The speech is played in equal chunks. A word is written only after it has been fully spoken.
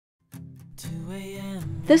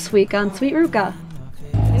This week on Sweet Ruka.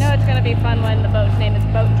 You know it's going to be fun when the boat's name is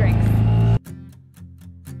Boat Drinks.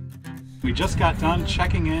 We just got done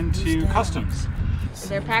checking into customs.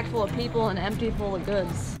 They're packed full of people and empty full of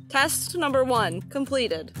goods. Test number 1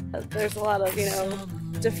 completed. There's a lot of,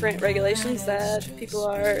 different regulations that people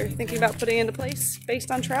are thinking about putting into place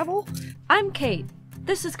based on travel. I'm Kate.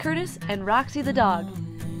 This is Curtis and Roxy the dog.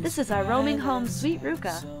 This is our roaming home Sweet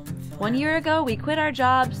Ruka. 1 year ago, we quit our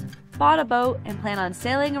jobs, bought a boat, and plan on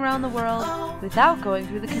sailing around the world without going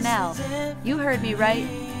through the canal. You heard me right.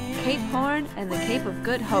 Cape Horn and the Cape of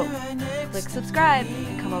Good Hope. Click subscribe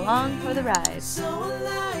and come along for the ride.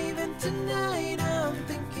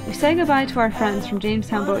 We say goodbye to our friends from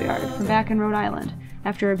Jamestown Boatyard from back in Rhode Island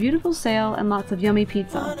after a beautiful sail and lots of yummy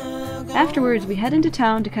pizza. Afterwards, we head into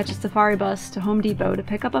town to catch a safari bus to Home Depot to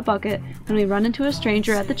pick up a bucket when we run into a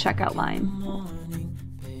stranger at the checkout line.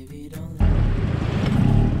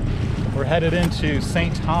 We're headed into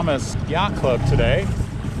St. Thomas Yacht Club today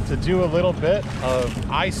to do a little bit of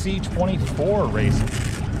IC24 racing.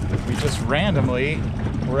 We just randomly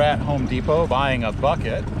were at Home Depot buying a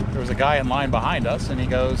bucket. There was a guy in line behind us and he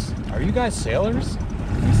goes, "Are you guys sailors?"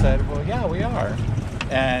 We said, "Well, yeah, we are."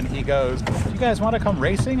 And he goes, "You guys want to come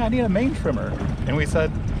racing? I need a main trimmer." And we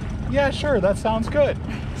said, "Yeah, sure, that sounds good."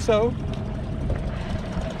 So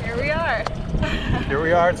Here we are. here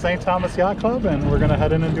we are at St. Thomas Yacht Club, and we're gonna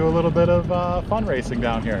head in and do a little bit of fun racing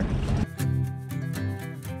down here.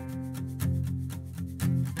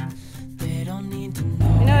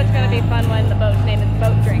 You know it's going to be fun when the boat's name is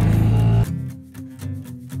Boat Drinks.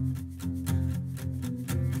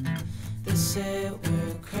 They say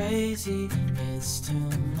we're crazy, it's too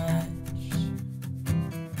much.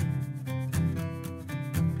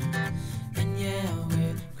 And yeah,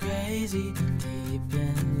 we're crazy, deep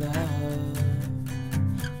in love.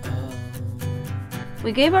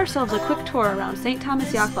 We gave ourselves a quick tour around St.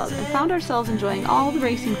 Thomas Yacht Club and found ourselves enjoying all the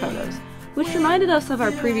racing photos, which reminded us of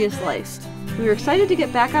our previous life. We were excited to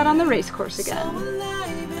get back out on the race course again.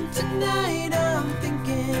 Tonight I'm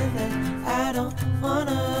thinking that I don't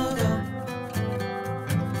wanna go.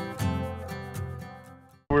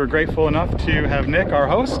 We were grateful enough to have Nick, our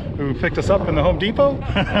host, who picked us up in the Home Depot.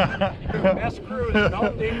 Best cruise in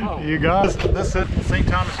Home Depot. You guys, this is St.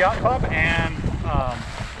 Thomas Yacht Club and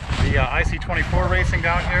the IC24 racing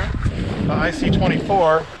down here. The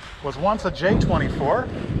IC24 was once a J24,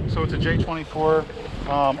 so it's a J24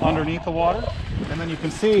 underneath the water. And then you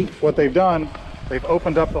can see what they've done. They've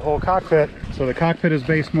opened up the whole cockpit, so the cockpit is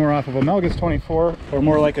based more off of a Melgus 24 or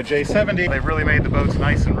more like a J70. They've really made the boats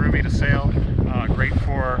nice and roomy to sail. Great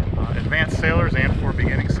for advanced sailors and for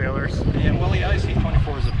beginning sailors. And well, the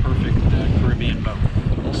IC24 is a perfect Caribbean boat.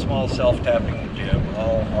 Little small self-tapping jib,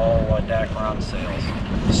 all Dacron sails.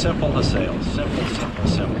 Simple to sail,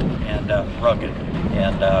 simple, and rugged.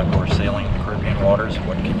 And of course, sailing Caribbean waters,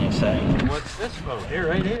 what can you say? What's this boat? Here,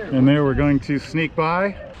 right here. And there we're going to sneak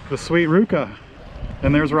by the Sweet Ruka.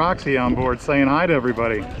 And there's Roxy on board saying hi to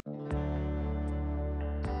everybody.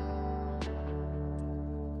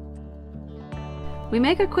 We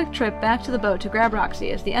make a quick trip back to the boat to grab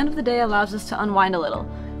Roxy as the end of the day allows us to unwind a little.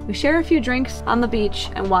 We share a few drinks on the beach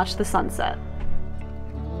and watch the sunset.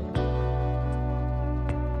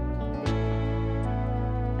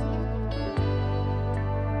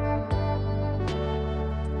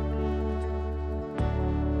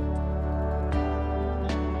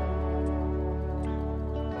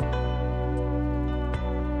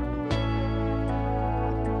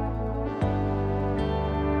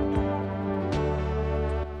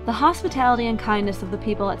 The hospitality and kindness of the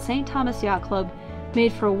people at St. Thomas Yacht Club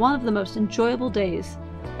made for one of the most enjoyable days.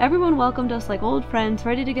 Everyone welcomed us like old friends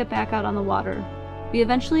ready to get back out on the water. We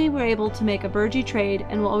eventually were able to make a burgee trade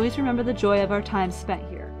and will always remember the joy of our time spent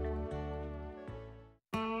here.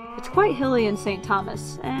 It's quite hilly in St.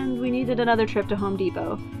 Thomas, and we needed another trip to Home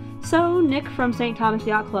Depot. So Nick from St. Thomas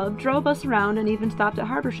Yacht Club drove us around and even stopped at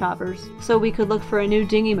Harbor Shoppers so we could look for a new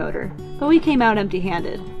dinghy motor, but we came out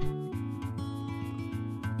empty-handed.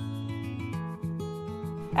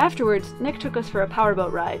 Afterwards, Nick took us for a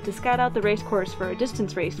powerboat ride to scout out the race course for a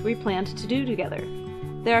distance race we planned to do together.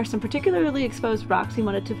 There are some particularly exposed rocks he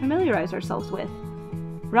wanted to familiarize ourselves with.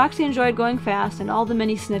 Roxy enjoyed going fast and all the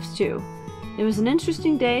mini sniffs too. It was an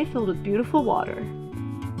interesting day filled with beautiful water.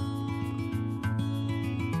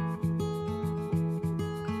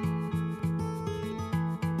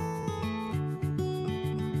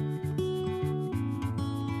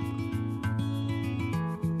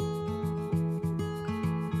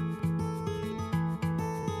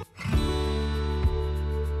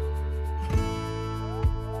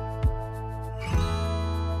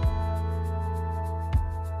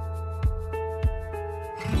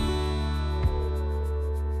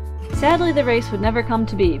 Sadly, the race would never come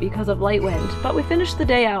to be because of light wind, but we finished the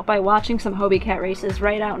day out by watching some Hobie Cat races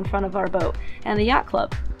right out in front of our boat and the Yacht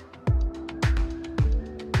Club.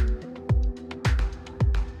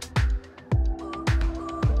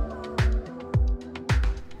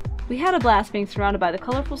 We had a blast being surrounded by the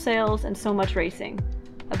colorful sails and so much racing.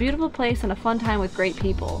 A beautiful place and a fun time with great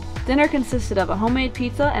people. Dinner consisted of a homemade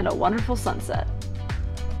pizza and a wonderful sunset.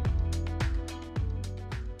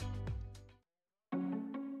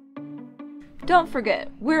 Don't forget,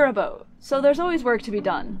 we're a boat, so there's always work to be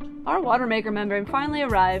done. Our watermaker membrane finally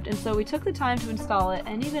arrived, and so we took the time to install it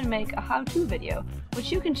and even make a how-to video,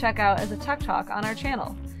 which you can check out as a tech talk on our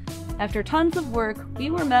channel. After tons of work, we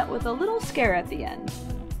were met with a little scare at the end.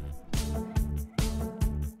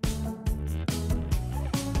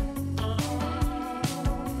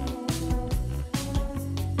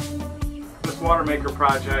 Watermaker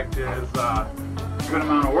project is a good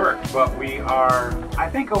amount of work, but we are, I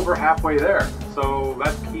think, over halfway there. So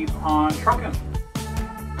let's keep on trucking.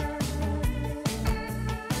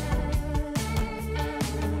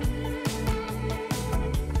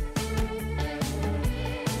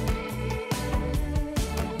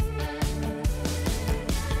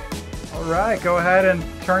 All right, go ahead and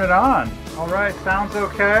turn it on. All right, sounds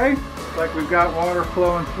okay. Looks like we've got water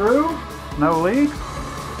flowing through, no leaks.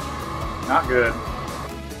 Not good.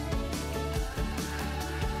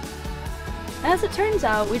 As it turns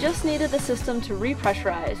out, we just needed the system to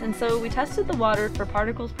repressurize, and so we tested the water for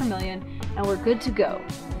particles per million, and we're good to go.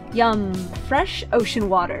 Yum! Fresh ocean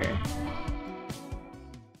water!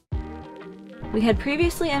 We had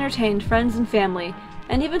previously entertained friends and family,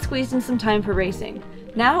 and even squeezed in some time for racing.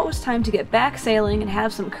 Now it was time to get back sailing and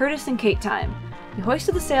have some Curtis and Kate time. We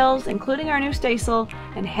hoisted the sails, including our new staysail,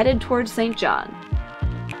 and headed towards St. John.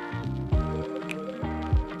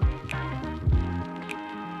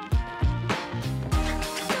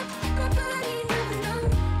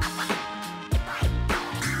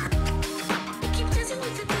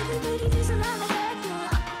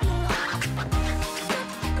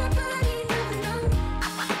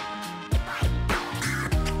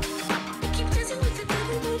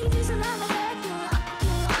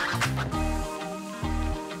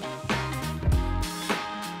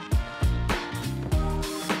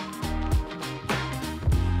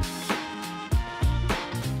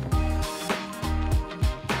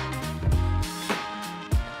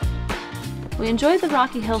 We enjoyed the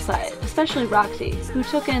rocky hillside, especially Roxy, who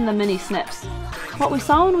took in the mini snips. What we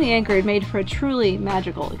saw when we anchored made for a truly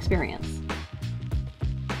magical experience.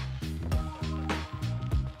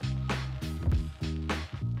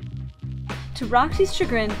 To Roxy's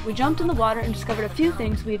chagrin, we jumped in the water and discovered a few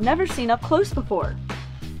things we had never seen up close before.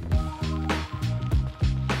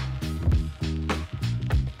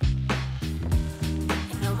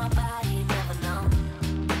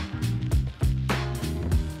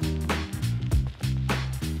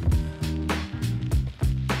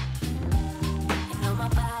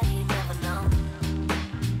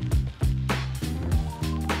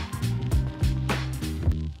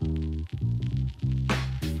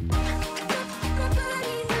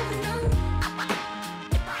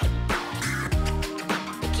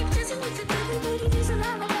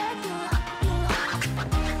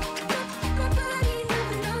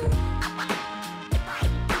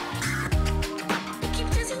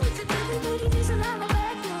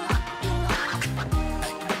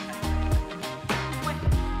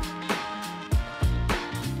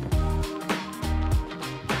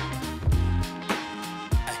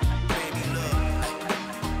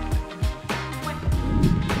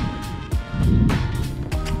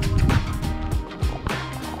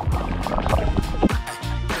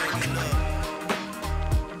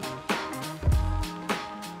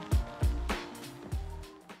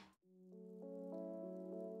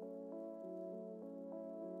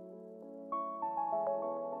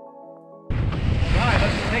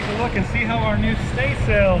 Take a look and see how our new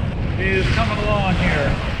staysail is coming along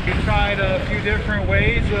here. We tried a few different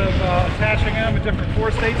ways of attaching them with different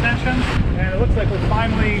forestay tensions, and it looks like we're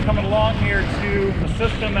finally coming along here to a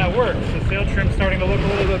system that works. The sail trim's starting to look a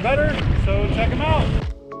little bit better, so check them out.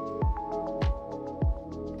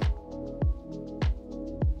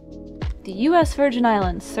 The U.S. Virgin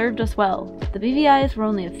Islands served us well, but the BVIs were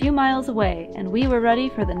only a few miles away, and we were ready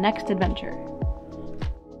for the next adventure.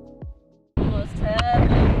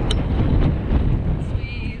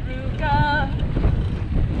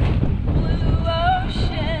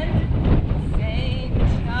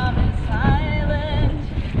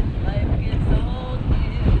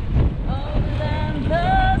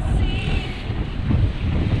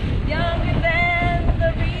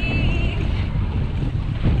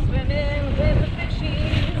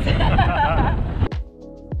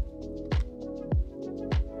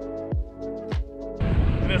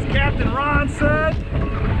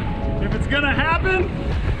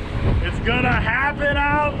 gonna happen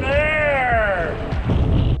out there?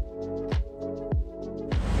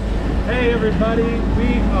 Hey everybody,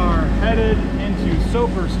 we are headed into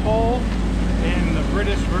Soper's Hole in the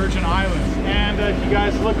British Virgin Islands. And if you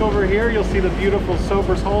guys look over here, you'll see the beautiful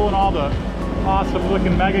Soper's Hole and all the awesome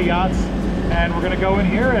looking mega yachts. And we're gonna go in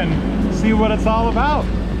here and see what it's all about.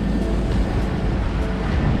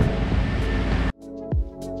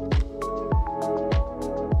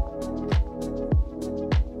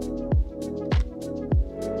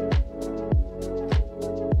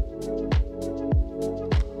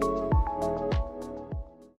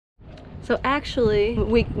 So actually,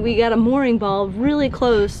 we got a mooring ball really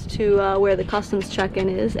close to where the customs check-in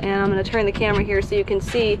is, and I'm going to turn the camera here so you can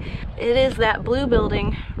see. It is that blue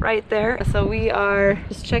building right there. So we are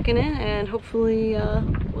just checking in, and hopefully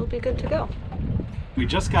we'll be good to go. We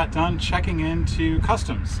just got done checking into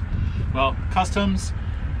customs. Well, customs,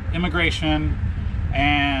 immigration,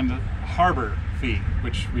 and harbor fee,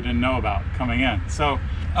 which we didn't know about coming in. So,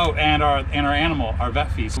 oh, and our animal, our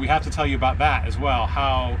vet fee. So we have to tell you about that as well,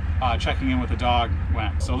 how checking in with the dog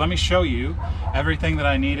went. So let me show you everything that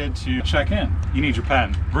I needed to check in. You need your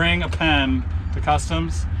pen. Bring a pen to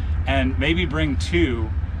customs, and maybe bring 2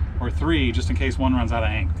 or 3 just in case one runs out of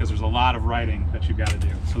ink, because there's a lot of writing that you've got to do.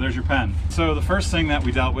 So there's your pen. So the first thing that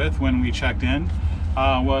we dealt with when we checked in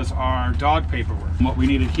was our dog paperwork. What we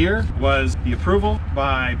needed here was the approval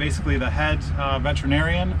by basically the head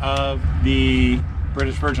veterinarian of the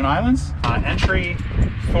British Virgin Islands, entry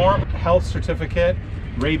form, health certificate,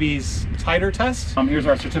 rabies titer test. Here's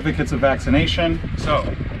our certificates of vaccination.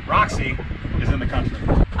 So Roxy is in the country.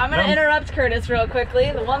 I'm going to interrupt Curtis real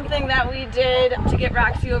quickly. The one thing that we did to get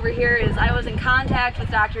Roxy over here is I was in contact with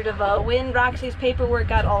Dr. DeVoe. When Roxy's paperwork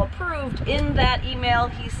got all approved, in that email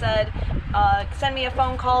he said, send me a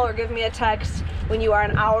phone call or give me a text when you are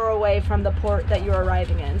an hour away from the port that you're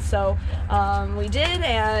arriving in. So we did,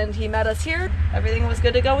 and he met us here. Everything was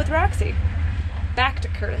good to go with Roxy. Back to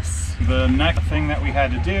Curtis. The next thing that we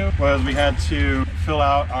had to do was we had to fill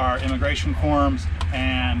out our immigration forms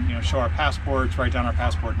and show our passports, write down our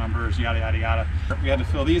passport numbers, yada yada yada. We had to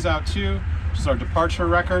fill these out too, which is our departure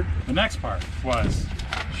record. The next part was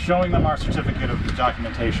showing them our certificate of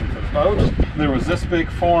documentation for the boat. There was this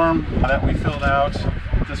big form that we filled out.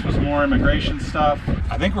 This was more immigration stuff.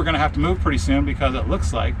 I think we're gonna have to move pretty soon because it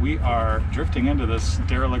looks like we are drifting into this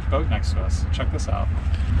derelict boat next to us. Check this out.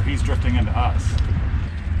 He's drifting into us.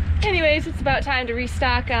 Anyways, it's about time to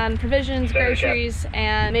restock on provisions, groceries,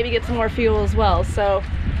 and maybe get some more fuel as well. So,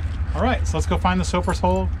 all right, so let's go find the Soper's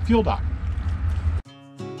Hole fuel dock.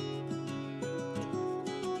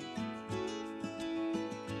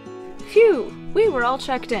 Phew! We were all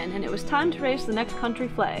checked in, and it was time to raise the next country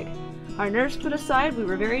flag. Our nerves put aside, we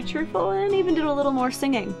were very cheerful and even did a little more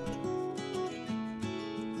singing.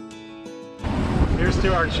 Here's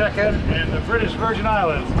to our check-in in the British Virgin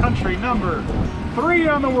Islands, country number 3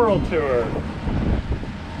 on the world tour.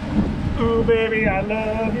 Ooh, baby, I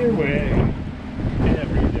love your way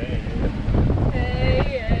every day. Hey,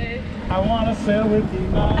 hey. I want to sail with you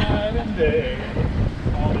night and day,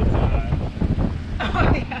 all the time.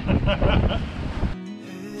 Oh, yeah.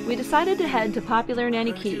 We decided to head to popular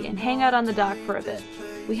Nanny Key and hang out on the dock for a bit.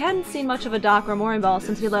 We hadn't seen much of a dock or mooring ball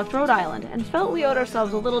since we left Rhode Island and felt we owed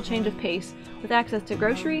ourselves a little change of pace with access to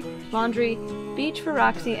grocery, laundry, beach for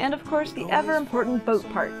Roxy, and of course the ever-important boat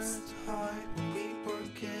parts.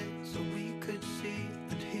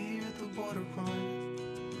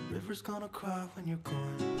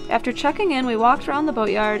 After checking in, we walked around the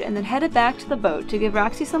boatyard and then headed back to the boat to give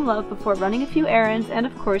Roxy some love before running a few errands and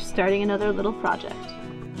of course starting another little project.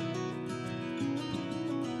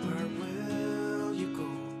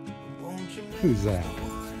 Who's that?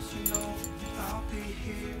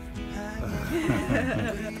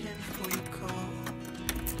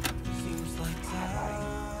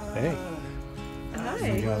 Hey. Hi.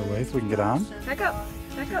 Can we get out of the way so we can get on? Back up.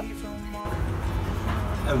 Back up.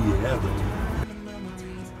 Oh yeah.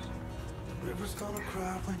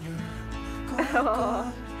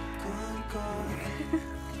 Oh.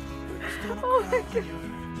 Oh my God.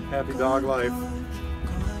 Happy dog life.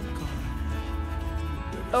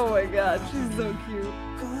 Oh my God, she's so cute.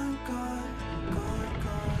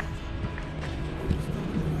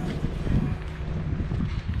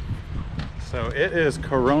 So it is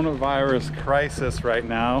coronavirus crisis right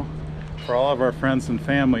now for all of our friends and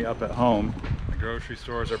family up at home. The grocery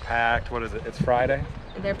stores are packed. What is it? It's Friday?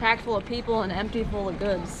 They're packed full of people and empty full of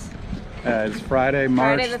goods. It's Friday,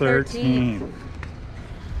 March Friday the 13th.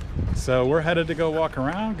 So we're headed to go walk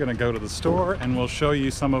around, gonna go to the store, and we'll show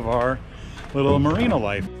you some of our little marina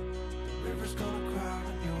life. River's gonna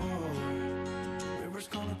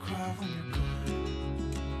cry when you're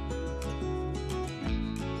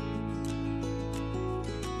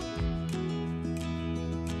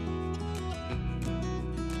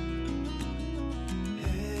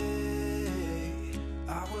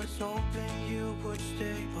hoping you would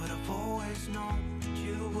stay, but I've always known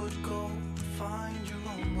you would go find your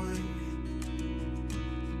own way.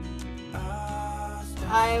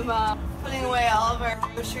 I'm putting away all of our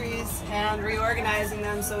groceries and reorganizing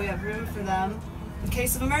them so we have room for them in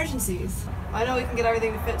case of emergencies. I know we can get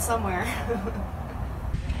everything to fit somewhere.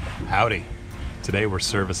 Howdy. Today we're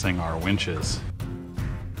servicing our winches.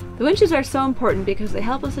 The winches are so important because they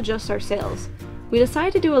help us adjust our sails. We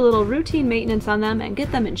decided to do a little routine maintenance on them and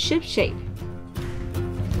get them in ship shape.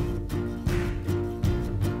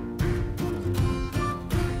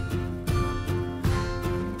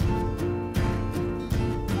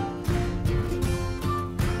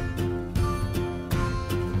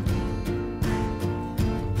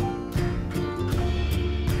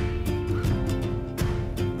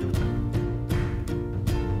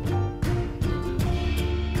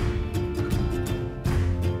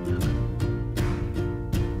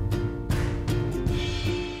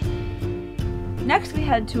 Next we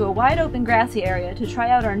head to a wide open grassy area to try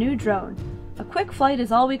out our new drone. A quick flight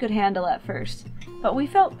is all we could handle at first, but we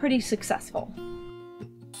felt pretty successful.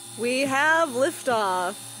 We have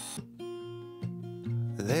liftoff.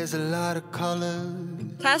 There's a lot of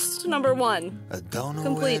colors. Test number 1. I don't know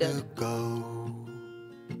Completed. where to go.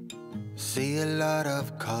 See a lot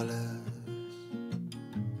of colors.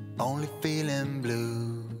 Only feeling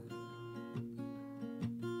blue.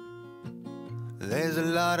 There's a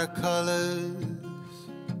lot of colors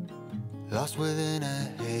lost within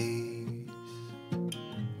a haze.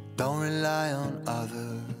 Don't rely on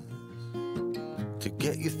others to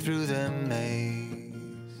get you through the maze.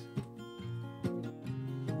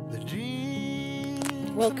 The dream.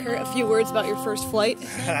 Well, Kurt, a few words about your first flight.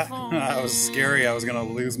 That was scary. I was gonna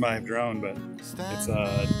lose my drone, but it's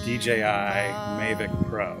a DJI Mavic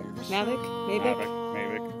Pro. Mavic?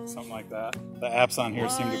 Mavic, something like that. The apps on here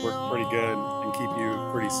seem to work pretty good and keep you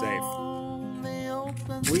pretty safe.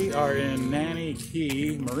 We are in Nanny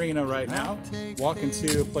Key Marina right now, walking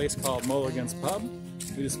to a place called Mulligan's Pub.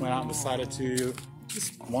 We just went out and decided to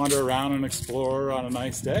just wander around and explore on a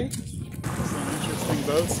nice day. Some interesting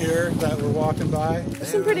boats here that we're walking by. There's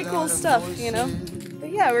some pretty cool stuff, you know?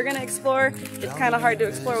 But yeah, we're gonna explore. It's kind of hard to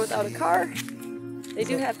explore without a car. They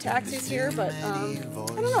do have taxis here, but I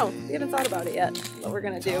don't know. We haven't thought about it yet, what we're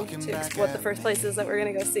gonna do, what the first place is that we're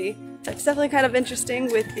gonna go see. It's definitely kind of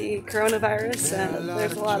interesting with the coronavirus, and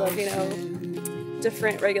there's a lot of, you know,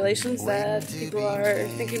 different regulations that people are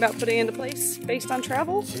thinking about putting into place based on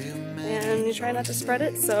travel, and you try not to spread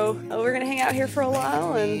it, so we're gonna hang out here for a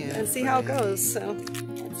while and see how it goes. So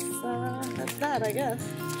that's that, I guess.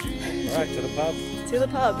 All right, to the pub. To the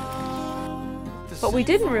pub. What we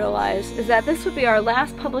didn't realize is that this would be our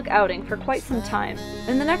last public outing for quite some time.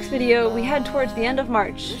 In the next video, we head towards the end of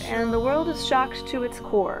March, and the world is shocked to its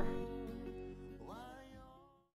core.